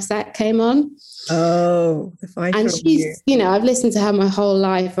Alanis Morissette came on. Oh, the fighter. And she's, you know, I've listened to her my whole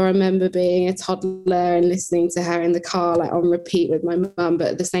life. I remember being a toddler and listening to her in the car, like on repeat with my mum. But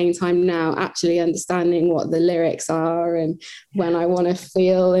at the same time now, actually understanding what the lyrics are and when I want to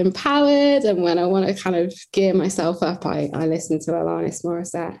feel empowered and when I want to kind of gear myself up, I listen to Alanis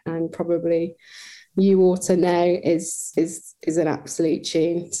Morissette, and probably You Ought to Know is an absolute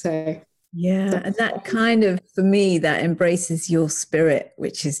tune. So yeah, and that kind of, for me, that embraces your spirit,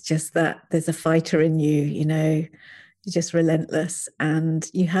 which is just that there's a fighter in you, you know, you're just relentless. And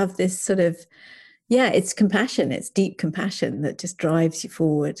you have this sort of, yeah, it's compassion, it's deep compassion that just drives you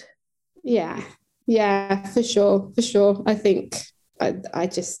forward. yeah, for sure. I think I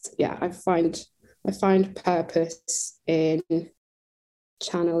just, yeah, I find purpose in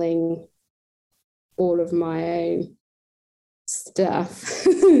channeling all of my own stuff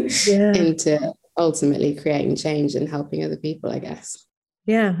into ultimately creating change and helping other people, I guess.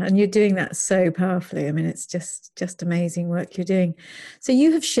 Yeah, and you're doing that so powerfully. I mean, it's just amazing work you're doing. So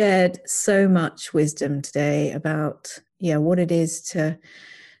you have shared so much wisdom today about, yeah, what it is to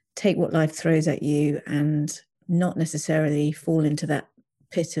take what life throws at you and not necessarily fall into that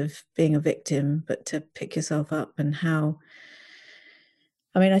pit of being a victim, but to pick yourself up. And how,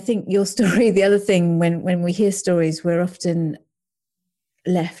 I mean, I think your story, the other thing, when we hear stories, we're often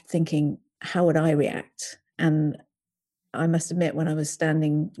left thinking, how would I react? And I must admit, when I was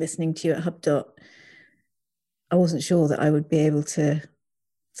standing listening to you at HubDot, I wasn't sure that I would be able to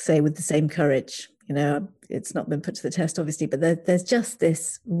say with the same courage. You know, it's not been put to the test, obviously, but there's just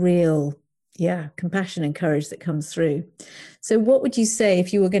this real, yeah, compassion and courage that comes through. So what would you say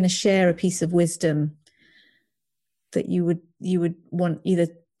if you were going to share a piece of wisdom that you would want either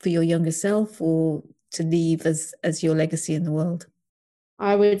for your younger self or to leave as your legacy in the world?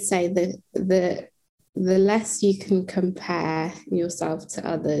 I would say that the less you can compare yourself to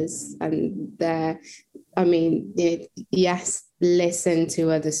others, and I mean, yes, listen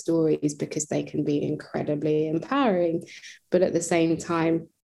to other stories because they can be incredibly empowering, but at the same time,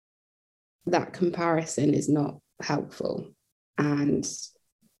 that comparison is not helpful. And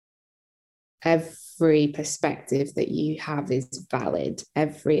every perspective that you have is valid.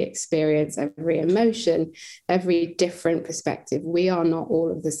 Every experience, every emotion, every different perspective. We are not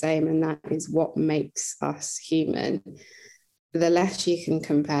all of the same, and that is what makes us human. The less you can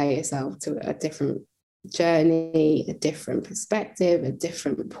compare yourself to a different journey, a different perspective, a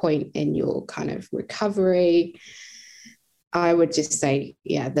different point in your kind of recovery, I would just say,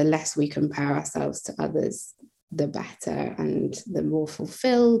 yeah, the less we compare ourselves to others, the better, and the more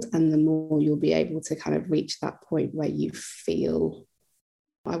fulfilled, and the more you'll be able to kind of reach that point where you feel,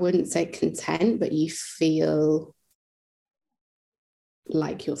 I wouldn't say content, but you feel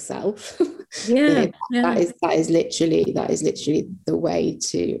like yourself. Yeah, that is literally the way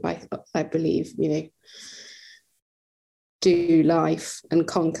to, I believe, do life and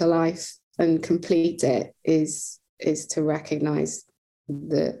conquer life and complete it, is to recognize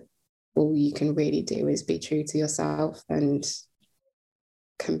that all you can really do is be true to yourself, and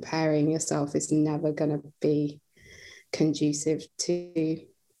comparing yourself is never going to be conducive to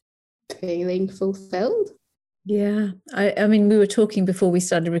feeling fulfilled. Yeah. I mean, we were talking before we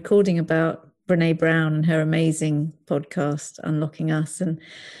started recording about Brene Brown and her amazing podcast, Unlocking Us. And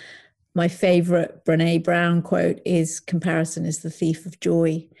my favorite Brene Brown quote is, comparison is the thief of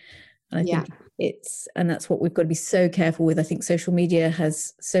joy. And I think and that's what we've got to be so careful with. I think social media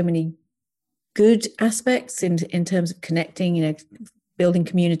has so many good aspects in terms of connecting, building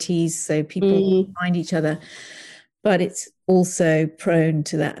communities so people find each other, but it's also prone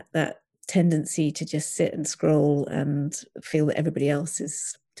to that tendency to just sit and scroll and feel that everybody else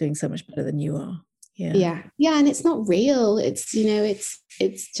is doing so much better than you are. Yeah, and it's not real. It's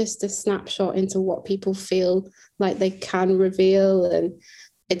it's just a snapshot into what people feel like they can reveal, and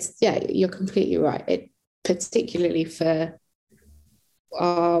you're completely right. It, particularly for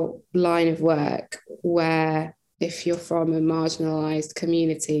our line of work, where if you're from a marginalized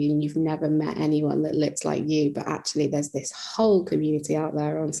community and you've never met anyone that looks like you, but actually there's this whole community out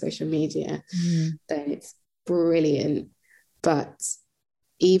there on social media, then it's brilliant. But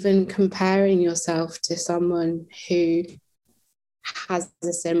even comparing yourself to someone who has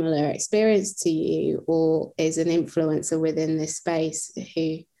a similar experience to you, or is an influencer within this space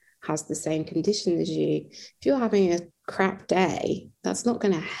who has the same condition as you, if you're having a crap day, that's not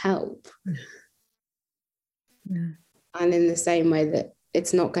going to help. Yeah. And in the same way that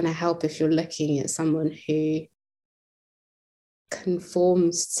it's not going to help if you're looking at someone who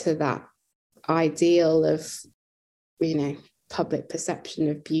conforms to that ideal of, public perception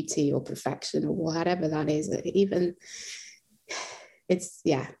of beauty or perfection or whatever that is. Even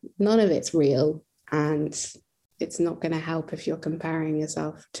none of it's real, and it's not going to help if you're comparing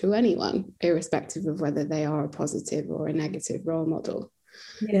yourself to anyone, irrespective of whether they are a positive or a negative role model.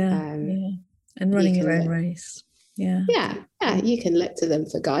 And running your own race. You can look to them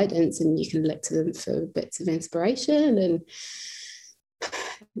for guidance, and you can look to them for bits of inspiration,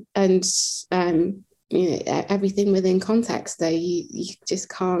 and everything within context, though. You just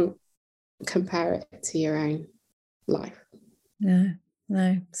can't compare it to your own life. No,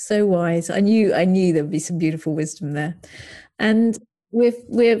 so wise. I knew there'd be some beautiful wisdom there. And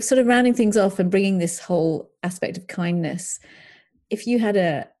we're sort of rounding things off and bringing this whole aspect of kindness. If you had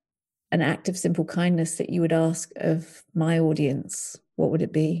an act of simple kindness that you would ask of my audience, what would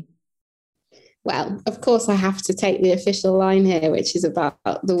it be? Well, of course, I have to take the official line here, which is about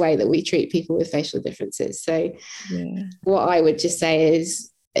the way that we treat people with facial differences. So what I would just say is,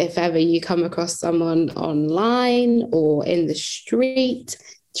 if ever you come across someone online or in the street,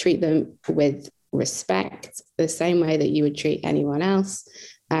 treat them with respect, the same way that you would treat anyone else.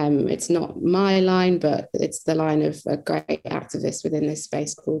 It's not my line, but it's the line of a great activist within this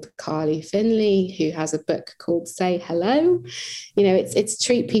space called Carly Finley, who has a book called Say Hello. It's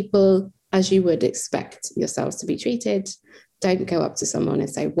treat people as you would expect yourselves to be treated. Don't go up to someone and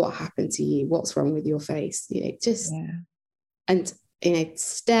say, what happened to you? What's wrong with your face? And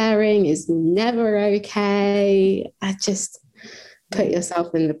staring is never okay. I just put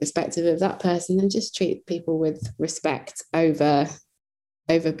yourself in the perspective of that person and just treat people with respect over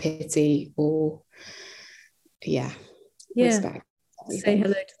pity or respect. Say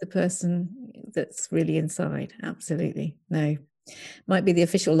hello to the person that's really inside. Absolutely. No, might be the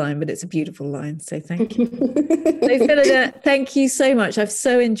official line, but it's a beautiful line. So thank you. So Phyllida, thank you so much. I've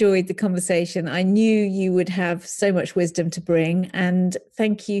so enjoyed the conversation. I knew you would have so much wisdom to bring, and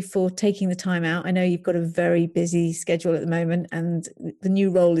thank you for taking the time out. I know you've got a very busy schedule at the moment, and the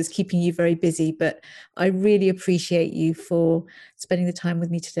new role is keeping you very busy, but I really appreciate you for spending the time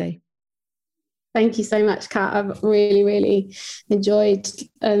with me today. Thank you so much, Kat. I've really, really enjoyed,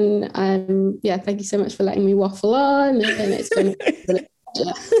 and thank you so much for letting me waffle on. And it's been a pleasure.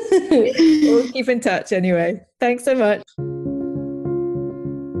 We'll keep in touch anyway. Thanks so much.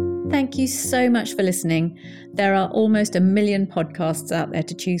 Thank you so much for listening. There are almost 1 million podcasts out there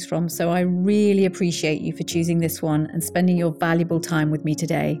to choose from, so I really appreciate you for choosing this one and spending your valuable time with me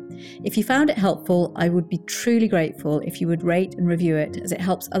today. If you found it helpful, I would be truly grateful if you would rate and review it, as it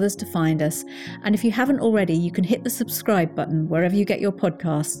helps others to find us. And if you haven't already, you can hit the subscribe button wherever you get your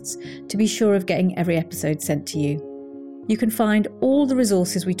podcasts to be sure of getting every episode sent to you. You can find all the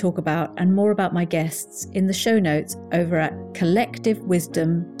resources we talk about and more about my guests in the show notes over at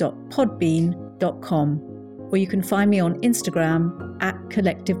collectivewisdom.podbean.com, or you can find me on Instagram at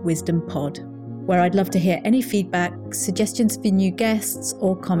collectivewisdompod, where I'd love to hear any feedback, suggestions for new guests,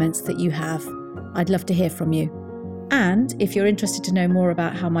 or comments that you have. I'd love to hear from you. And if you're interested to know more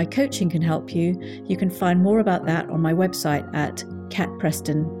about how my coaching can help you, you can find more about that on my website at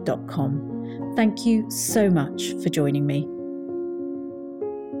katpreston.com. Thank you so much for joining me.